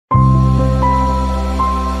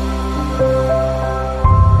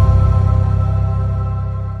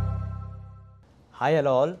Hi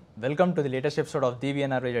hello all, welcome to the latest episode of the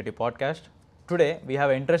VNRVJIET Podcast. Today we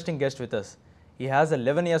have an interesting guest with us. He has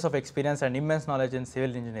 11 years of experience and immense knowledge in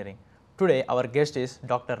civil engineering. Today our guest is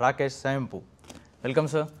Dr. Rakesh Siempu. Welcome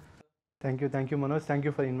sir. Thank you Manoj. Thank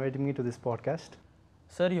you for inviting me to this podcast.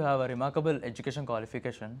 Sir, you have a remarkable education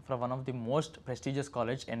qualification from one of the most prestigious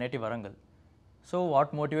college, NIT Warangal. So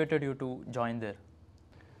what motivated you to join there?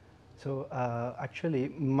 So actually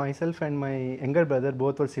myself and my younger brother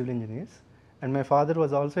both were civil engineers, and my father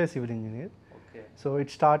was also a civil engineer. Okay. So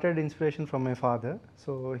it started inspiration from my father.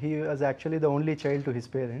 So he was actually the only child to his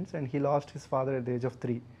parents, and he lost his father at the age of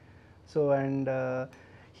 3. So and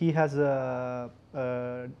he has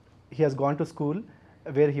gone to school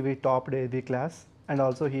where he topped every class, and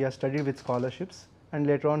also he has studied with scholarships, and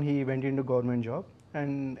later on he went into government job,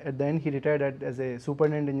 and at the end he retired as a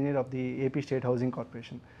superintendent engineer of the AP State Housing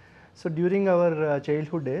Corporation. So during our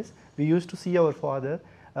childhood days, we used to see our father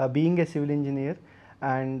being a civil engineer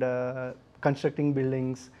and constructing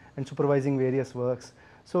buildings and supervising various works.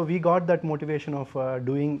 So we got that motivation of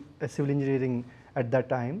doing civil engineering at that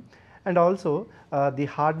time, and also the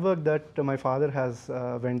hard work that my father has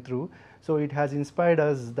went through. So it has inspired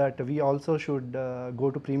us that we also should go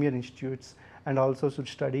to premier institutes and also should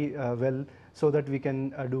study well, so that we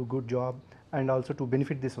can do good job and also to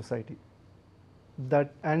benefit the society.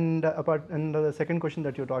 That and the second question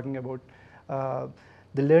that you're talking about,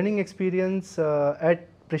 the learning experience at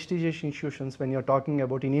prestigious institutions, when you're talking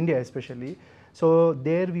about in India especially, so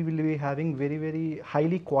there we will be having very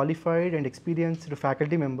highly qualified and experienced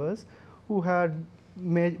faculty members who had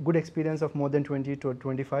made good experience of more than 20 to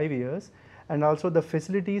 25 years, and also the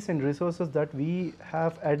facilities and resources that we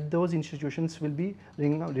have at those institutions will be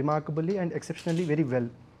remarkably and exceptionally very well.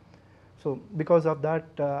 So because of that,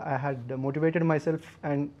 I had motivated myself,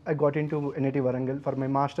 and I got into NIT Warangal for my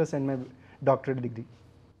master's and my doctorate degree.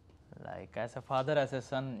 Like as a father, as a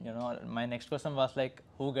son, my next question was like,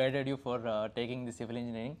 who guided you for taking the civil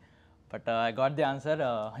engineering? But I got the answer,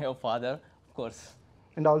 your father, of course.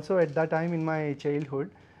 And also at that time in my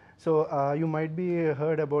childhood, so you might be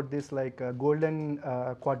heard about this like golden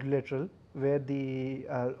quadrilateral, where the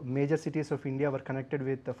major cities of India were connected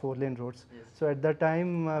with the 4-lane roads. Yes. So at that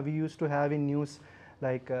time we used to have in news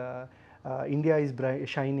like India is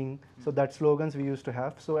shining. So that slogans we used to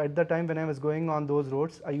have. So at that time when I was going on those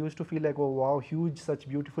roads, I used to feel like, oh wow, huge, such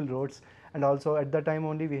beautiful roads. And also at that time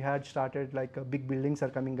only we had started like big buildings are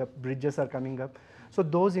coming up, bridges are coming up. So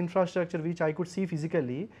those infrastructure which I could see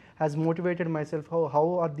physically has motivated myself,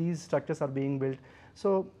 how are these structures are being built.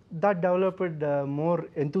 So that developed more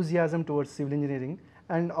enthusiasm towards civil engineering,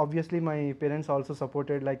 and obviously my parents also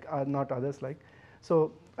supported, like not others like.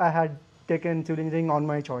 So I had taken civil engineering on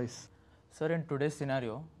my choice. Sir, in today's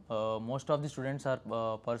scenario, most of the students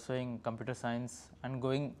are pursuing computer science and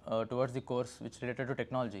going towards the course which related to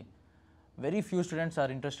technology. Very few students are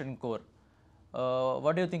interested in core.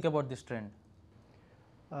 What do you think about this trend?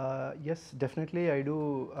 Yes, definitely I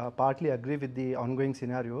do partly agree with the ongoing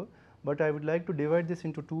scenario, but I would like to divide this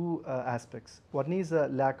into two aspects. One is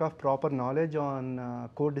lack of proper knowledge on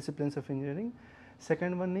core disciplines of engineering.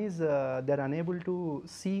 Second one is they are unable to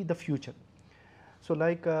see the future. So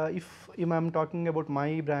like if I'm talking about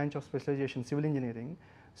my branch of specialization, civil engineering,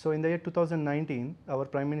 so in the year 2019, our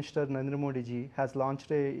Prime Minister Narendra Modi ji has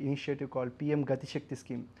launched an initiative called PM Gati Shakti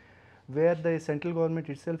scheme, where the central government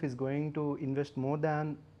itself is going to invest more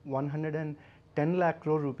than 110 lakh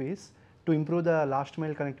crore rupees to improve the last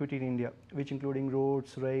mile connectivity in India, which including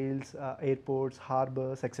roads, rails, airports,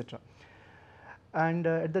 harbors, etc. And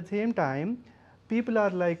at the same time, people are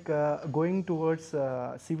like going towards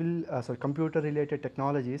computer related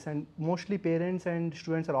technologies, and mostly parents and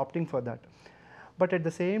students are opting for that. But at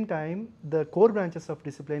the same time, the core branches of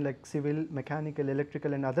discipline like civil, mechanical,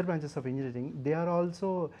 electrical and other branches of engineering, they are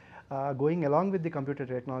also going along with the computer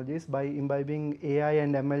technologies by imbibing AI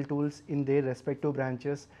and ML tools in their respective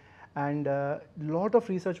branches. And lot of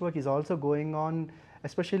research work is also going on,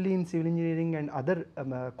 especially in civil engineering and other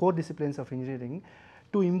core disciplines of engineering,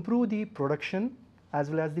 to improve the production as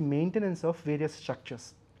well as the maintenance of various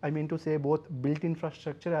structures. I mean to say both built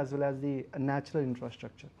infrastructure as well as the natural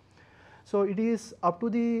infrastructure. So it is up to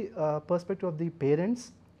the perspective of the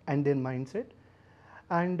parents and their mindset,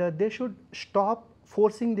 and they should stop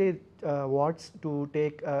forcing their wards to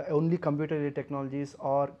take only computer related technologies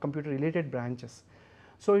or computer related branches.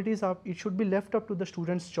 So it should be left up to the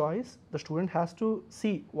student's choice. The student has to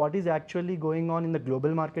see what is actually going on in the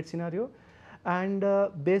global market scenario, and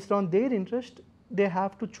based on their interest, they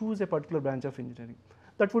have to choose a particular branch of engineering.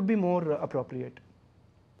 That would be more appropriate.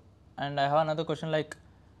 And I have another question, like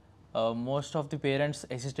most of the parents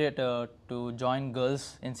hesitate to join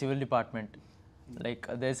girls in civil department. Like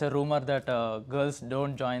there's a rumor that girls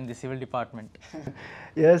don't join the civil department.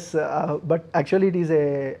 Yes, but actually it is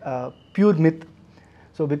a pure myth.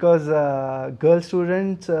 So because girl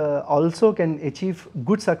students also can achieve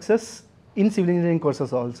good success in civil engineering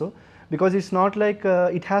courses also, because it's not like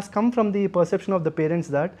it has come from the perception of the parents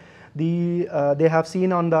that they have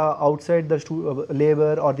seen on the outside the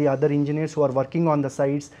labor or the other engineers who are working on the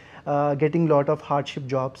sites getting lot of hardship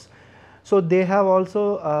jobs. So they have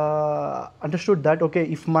also understood that okay,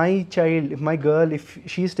 if my child, if my girl, if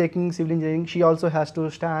she is taking civil engineering, she also has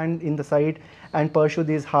to stand in the site and pursue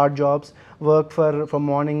these hard jobs, work from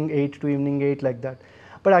morning 8 to evening 8 like that.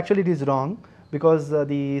 But actually it is wrong, because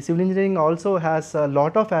the civil engineering also has a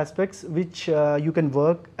lot of aspects which you can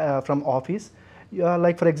work from office.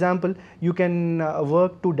 Like for example, you can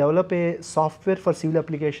work to develop a software for civil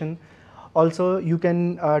application. Also you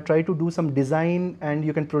can try to do some design and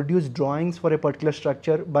you can produce drawings for a particular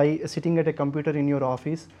structure by sitting at a computer in your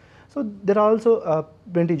office. So there are also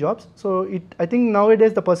plenty jobs. So I think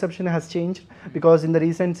nowadays the perception has changed, because in the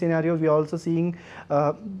recent scenario we are also seeing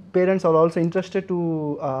parents are also interested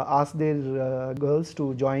to ask their girls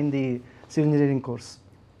to join the civil engineering course.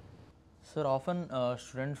 Sir, often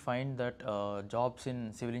students find that jobs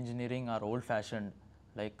in civil engineering are old fashioned,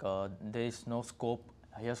 like there is no scope,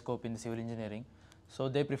 higher scope in civil engineering, so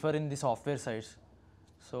they prefer in the software sides.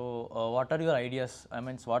 So what are your ideas? I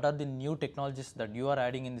mean, what are the new technologies that you are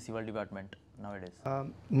adding in the civil department nowadays?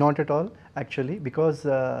 Not at all actually, because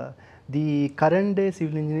the current day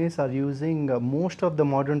civil engineers are using most of the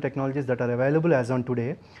modern technologies that are available as on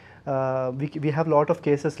today. We have a lot of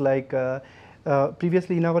cases like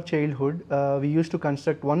previously in our childhood we used to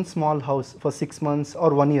construct one small house for 6 months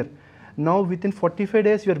or 1 year. Now within 45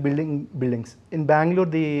 days we are building buildings. In Bangalore,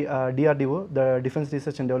 the DRDO, the Defence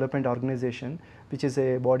Research and Development Organization, which is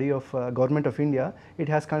a body of Government of India, it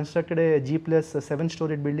has constructed a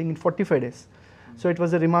G+7-storied building in 45 days. So it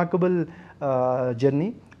was a remarkable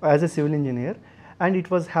journey as a civil engineer, and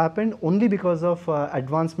it was happened only because of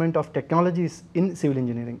advancement of technologies in civil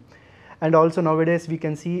engineering. And also nowadays we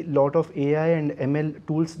can see lot of AI and ML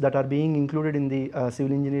tools that are being included in the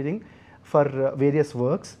civil engineering for various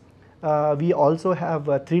works. We also have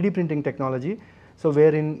 3D printing technology. So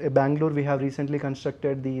where in Bangalore we have recently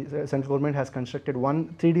constructed, the central government has constructed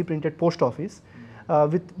one 3D printed post office.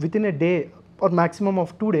 Within a day or maximum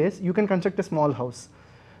of 2 days you can construct a small house.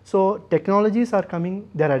 So technologies are coming,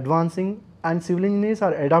 they are advancing, and civil engineers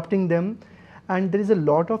are adopting them, and there is a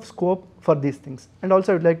lot of scope for these things. And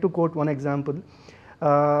also I would like to quote one example.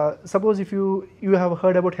 Suppose if you have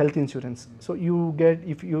heard about health insurance, so you get,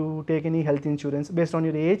 if you take any health insurance, based on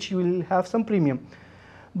your age you will have some premium,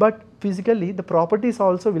 but physically the properties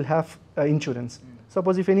also will have insurance.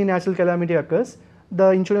 Suppose if any natural calamity occurs, the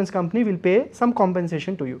insurance company will pay some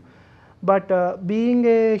compensation to you. But being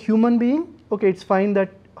a human being, okay, it's fine that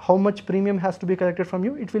how much premium has to be collected from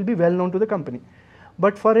you, it will be well known to the company.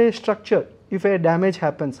 But for a structure, if a damage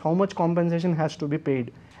happens, how much compensation has to be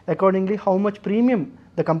paid? Accordingly, how much premium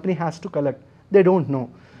the company has to collect, they don't know.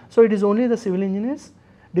 So it is only the civil engineers,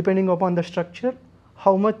 depending upon the structure,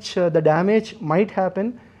 how much the damage might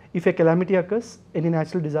happen if a calamity occurs, any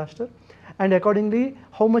natural disaster, and accordingly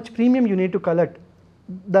how much premium you need to collect,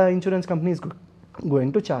 the insurance company is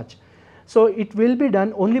going to charge. So it will be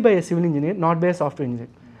done only by a civil engineer, not by a software engineer.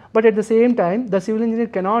 But at the same time, the civil engineer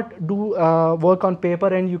cannot do work on paper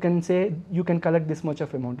and you can say you can collect this much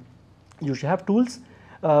of amount. You should have tools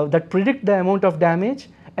that predict the amount of damage,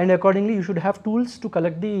 and accordingly you should have tools to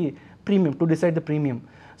collect the premium, to decide the premium.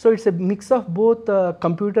 So it's a mix of both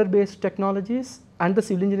computer based technologies and the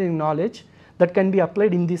civil engineering knowledge that can be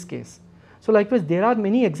applied in this case. So likewise there are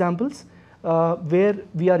many examples where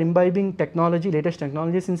we are imbibing technology, latest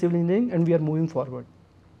technologies in civil engineering, and we are moving forward.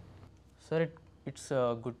 Sir, it's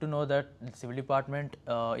good to know that the civil department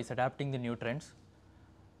is adapting the new trends.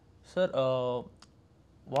 Sir,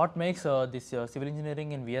 what makes this civil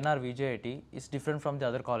engineering in VNRVJIET is different from the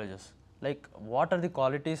other colleges? Like, what are the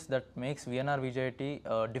qualities that makes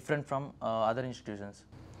VNRVJIET different from other institutions?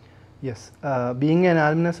 Yes, being an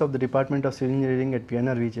alumnus of the Department of Civil Engineering at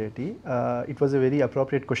VNRVJIET, it was a very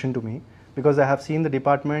appropriate question to me, because I have seen the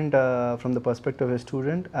department from the perspective of a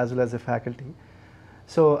student as well as a faculty.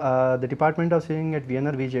 So the Department of Civil Engineering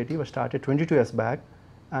at VNRVJIET was started 22 years back,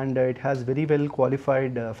 and it has very well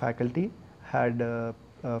qualified faculty, had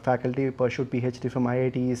faculty pursued PhD from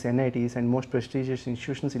IITs, NITs and most prestigious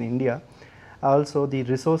institutions in India. Also the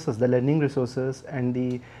resources, the learning resources and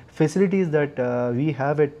the facilities that we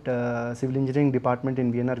have at Civil Engineering Department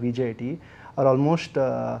in VNRVJIET are almost,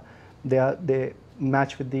 they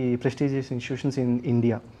match with the prestigious institutions in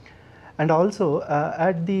India. And also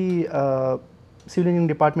at the civil engineering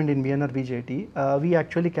department in VNRVJIET, we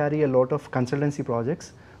actually carry a lot of consultancy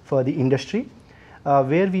projects for the industry,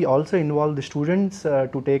 where we also involve the students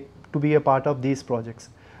to be a part of these projects.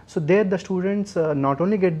 So there the students not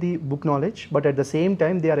only get the book knowledge, but at the same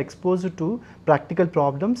time they are exposed to practical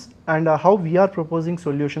problems and how we are proposing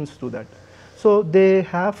solutions to that. So they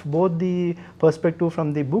have both the perspective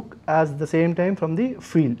from the book as the same time from the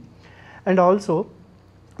field. And also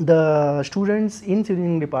the students in civil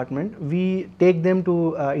engineering department, we take them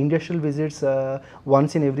to industrial visits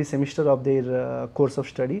once in every semester of their course of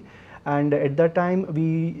study, and at that time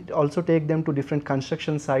we also take them to different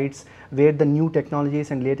construction sites where the new technologies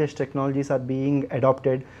and latest technologies are being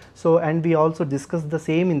adopted. So and we also discuss the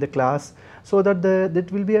same in the class, so that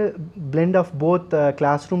that will be a blend of both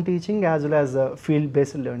classroom teaching as well as field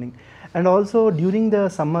based learning. And also during the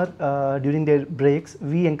summer, during their breaks,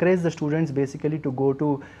 we encourage the students basically to go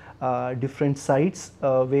to different sites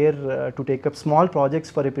where to take up small projects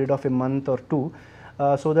for a period of a month or two,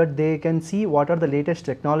 so that they can see what are the latest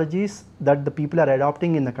technologies that the people are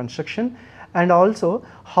adopting in the construction, and also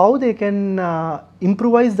how they can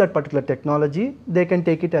improvise that particular technology. They can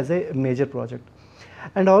take it as a major project.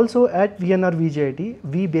 And also at VNRVJIET,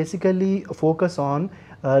 we basically focus on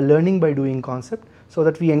learning by doing concept, so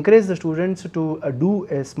that we encourage the students to do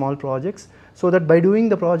small projects, so that by doing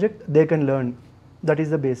the project they can learn. That is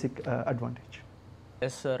the basic advantage.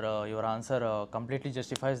 Yes, sir. Your answer completely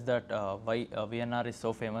justifies that why VNR is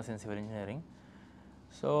so famous in civil engineering.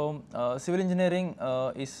 So, civil engineering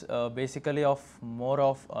is basically of more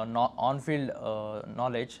of on-field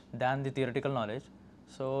knowledge than the theoretical knowledge.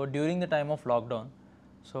 So, during the time of lockdown,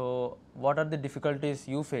 so what are the difficulties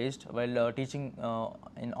you faced while teaching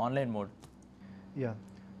in online mode? Yeah,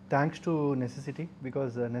 thanks to necessity,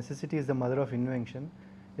 because necessity is the mother of invention.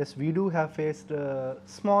 Yes, we do have faced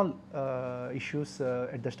small issues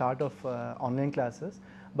at the start of online classes,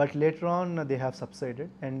 but later on they have subsided,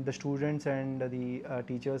 and the students and the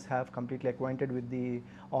teachers have completely acquainted with the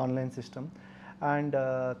online system. And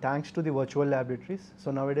thanks to the virtual laboratories,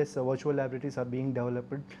 so nowadays virtual laboratories are being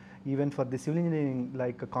developed even for the civil engineering,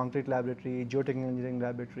 like a concrete laboratory, geotechnical engineering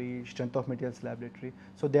laboratory, strength of materials laboratory.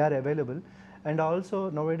 So they are available. And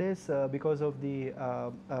also nowadays, because of the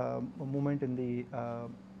movement in the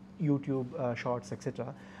YouTube shorts,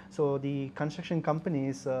 etc. So the construction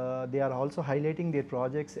companies, they are also highlighting their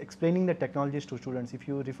projects, explaining the technologies to students. If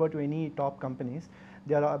you refer to any top companies,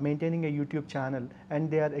 they are maintaining a YouTube channel,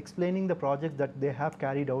 and they are explaining the projects that they have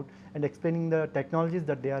carried out and explaining the technologies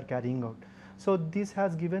that they are carrying out. So this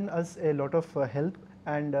has given us a lot of help,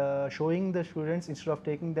 and showing the students, instead of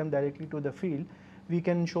taking them directly to the field, we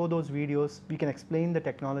can show those videos, we can explain the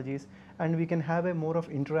technologies, and we can have a more of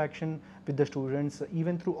interaction with the students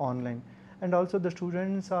even through online. And also the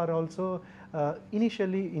students are also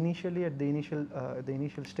initially at the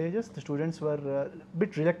initial stages, the students were a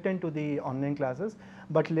bit reluctant to the online classes,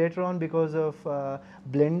 but later on, because of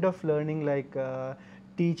blend of learning, like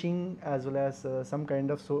teaching as well as some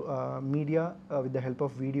kind of media with the help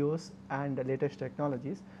of videos and the latest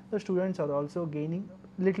technologies, the students are also gaining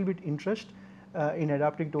little bit interest in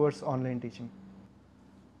adapting towards online teaching.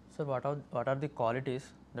 So, what are the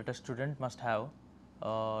qualities that a student must have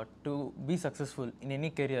to be successful in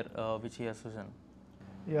any career which he has chosen?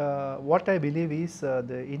 Yeah, what I believe is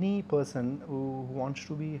any person who wants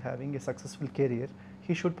to be having a successful career,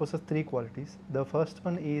 he should possess three qualities. The first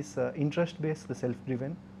one is interest-based,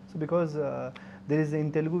 self-driven. So because there is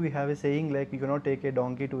in Telugu we have a saying like you cannot take a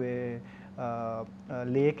donkey to a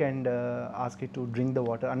lake and ask it to drink the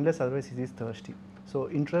water unless otherwise it is thirsty. So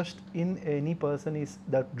interest in any person is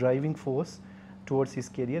the driving force towards his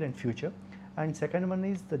career and future. And second one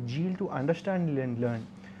is the zeal to understand and learn.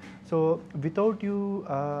 So without you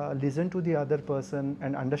listen to the other person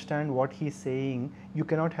and understand what he is saying, you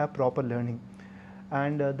cannot have proper learning.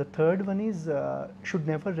 And the third one is should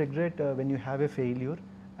never regret when you have a failure.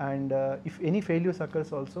 And if any failures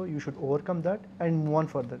occurs also, you should overcome that and move on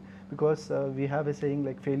further, because we have a saying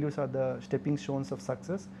like failures are the stepping stones of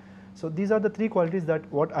success. So these are the three qualities that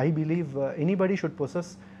what I believe anybody should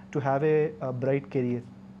possess to have a bright career.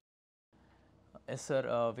 Yes,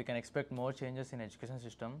 sir. We can expect more changes in education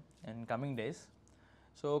system in coming days.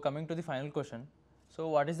 So, coming to the final question. So,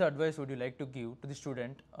 what is the advice would you like to give to the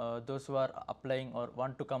student, those who are applying or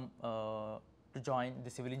want to come to join the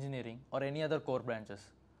civil engineering or any other core branches?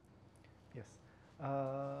 Yes.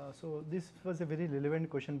 So this was a very relevant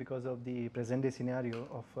question because of the present day scenario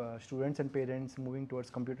of students and parents moving towards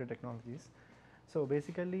computer technologies. So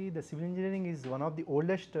basically the civil engineering is one of the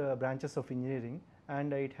oldest branches of engineering,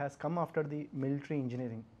 and it has come after the military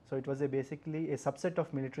engineering. So it was basically a subset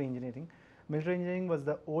of military engineering, Military engineering was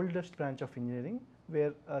the oldest branch of engineering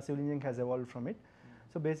where civil engineering has evolved from it.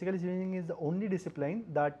 So basically civil engineering is the only discipline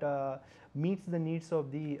that meets the needs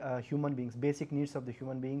of the human beings, basic needs of the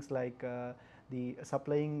human beings, like the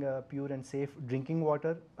supplying pure and safe drinking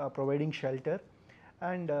water, providing shelter,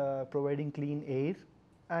 and providing clean air,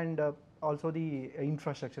 and also the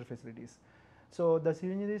infrastructure facilities. So the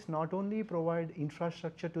civil engineers not only provide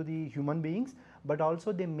infrastructure to the human beings, but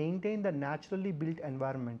also they maintain the naturally built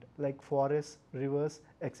environment like forests, rivers,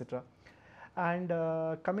 etc. And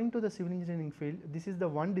coming to the civil engineering field, this is the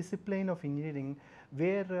one discipline of engineering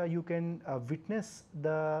where you can witness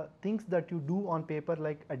the things that you do on paper,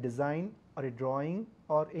 like a design or a drawing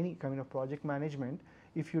or any kind of project management.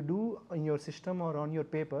 If you do in your system or on your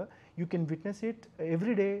paper, you can witness it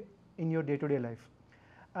every day in your day-to-day life.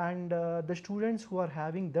 And the students who are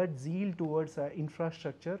having that zeal towards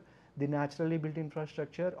infrastructure, the naturally built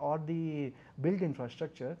infrastructure or the built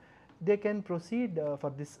infrastructure, they can proceed for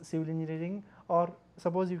this civil engineering, or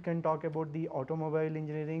suppose you can talk about the automobile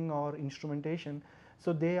engineering or instrumentation.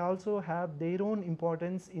 So they also have their own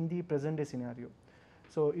importance in the present day scenario.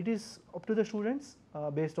 So it is up to the students,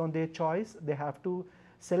 based on their choice, they have to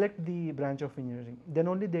select the branch of engineering. Then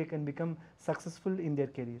only they can become successful in their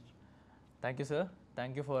career. Thank you, sir.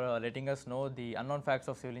 Thank you for letting us know the unknown facts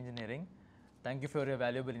of civil engineering. Thank you for your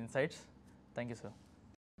valuable insights. Thank you, sir.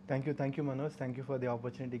 Thank you, Manoj. Thank you for the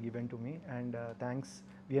opportunity given to me, and thanks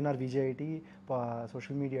VNRVJIET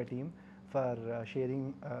social media team for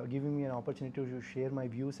giving me an opportunity to share my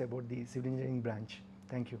views about the civil engineering branch.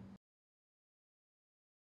 Thank you.